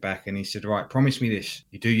best to get back. And he said, right, promise me this.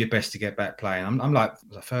 You do your best to get back playing. I'm like,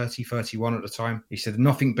 was I 30, 31 at the time? He said,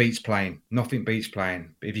 nothing beats playing. Nothing beats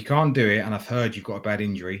playing. But if you can't do it, and I've heard you've got a bad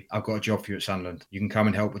injury, I've got a job for you at Sunderland. You can come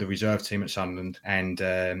and help with the reserve team at Sunderland and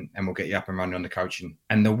we'll get you up and running on the coaching.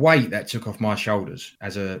 And the weight that took off my shoulders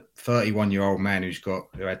as a 31-year-old man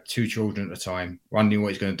who had 2 children at the time, wondering what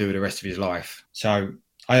he's going to do with the rest of his life. So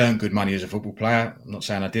I earned good money as a football player. I'm not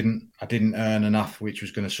saying I didn't. I didn't earn enough, which was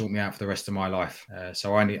going to sort me out for the rest of my life.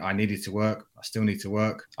 So I needed to work. I still need to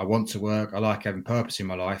work. I want to work. I like having purpose in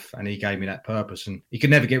my life. And he gave me that purpose. And he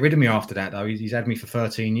could never get rid of me after that, though. He's had me for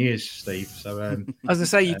 13 years, Steve. So I was going to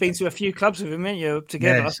say, you've been to a few clubs with him, haven't you,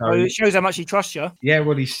 together? Yeah, so it shows how much he trusts you. Yeah,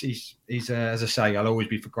 well, he's as I say, I'll always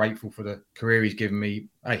be grateful for the career he's given me.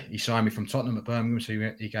 Hey, he signed me from Tottenham at Birmingham,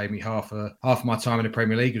 so he gave me half of my time in the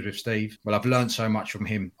Premier League with Steve. Well, I've learned so much from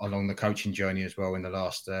him along the coaching journey as well in the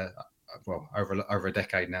last, over a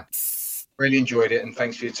decade now. Really enjoyed it, and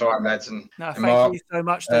thanks for your time, lads. And thank Mark, you so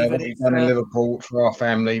much, Stephen. What you've done in Liverpool for our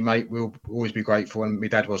family, mate, we'll always be grateful, and my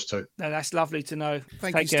dad was too. No, that's lovely to know.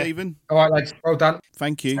 Thank you, Stephen. All right, lads, well done.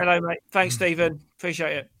 Thank you. Hello, mate. Thanks, Stephen.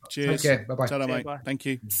 Appreciate it. Cheers. Take care. Bye-bye. Ta-da, mate. Bye. Thank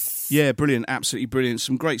you. Yeah, brilliant. Absolutely brilliant.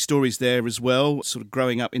 Some great stories there as well. Sort of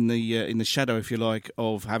growing up in the shadow, if you like,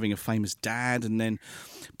 of having a famous dad, and then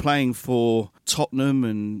playing for Tottenham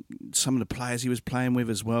and some of the players he was playing with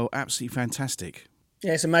as well. Absolutely fantastic.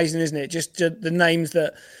 Yeah, it's amazing, isn't it? Just the names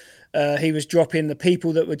that he was dropping, the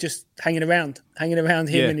people that were just hanging around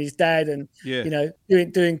him and his dad, and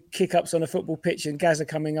doing kick-ups on a football pitch, and Gazza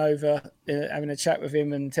coming over, having a chat with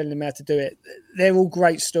him and telling him how to do it. They're all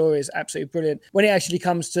great stories, absolutely brilliant. When it actually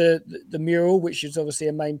comes to the mural, which is obviously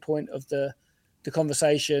a main point of the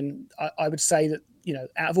conversation, I would say that,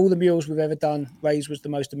 out of all the murals we've ever done, Ray's was the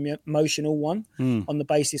most emotional one, on the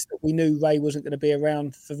basis that we knew Ray wasn't going to be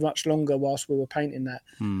around for much longer whilst we were painting that.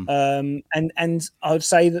 And I would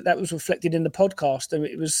say that was reflected in the podcast, and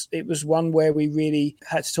it was one where we really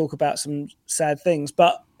had to talk about some sad things.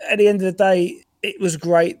 But at the end of the day, it was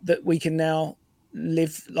great that we can now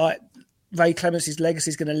live like Ray Clemence's legacy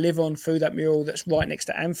is going to live on through that mural that's right next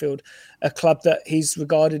to Anfield, a club that he's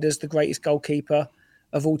regarded as the greatest goalkeeper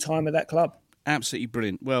of all time at that club. Absolutely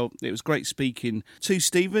brilliant. Well, it was great speaking to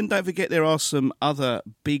Stephen. Don't forget there are some other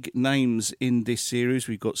big names in this series.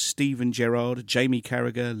 We've got Steven Gerrard, Jamie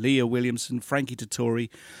Carragher, Leah Williamson, Frankie Dettori,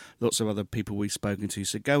 lots of other people we've spoken to.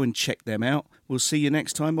 So go and check them out. We'll see you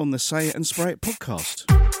next time on the Say It and Spray It podcast.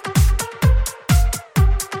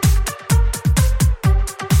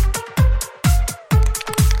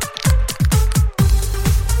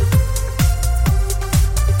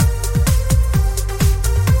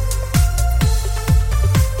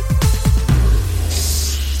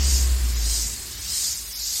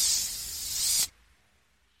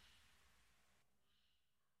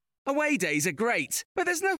 Away days are great, but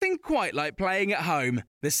there's nothing quite like playing at home.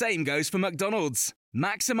 The same goes for McDonald's.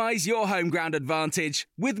 Maximise your home ground advantage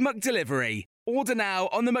with McDelivery. Order now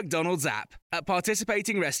on the McDonald's app. At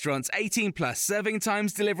participating restaurants, 18 plus, serving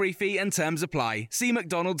times, delivery fee and terms apply. See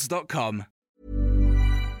mcdonalds.com.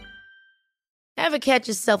 Ever catch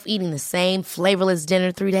yourself eating the same flavorless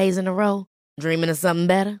dinner 3 days in a row? Dreaming of something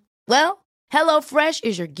better? Well, HelloFresh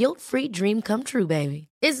is your guilt-free dream come true, baby.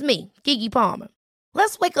 It's me, Keke Palmer.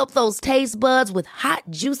 Let's wake up those taste buds with hot,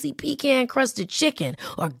 juicy pecan-crusted chicken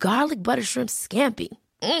or garlic butter shrimp scampi.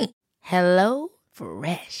 Hello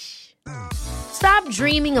Fresh. Stop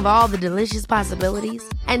dreaming of all the delicious possibilities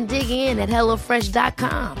and dig in at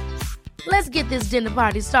HelloFresh.com. Let's get this dinner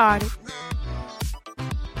party started.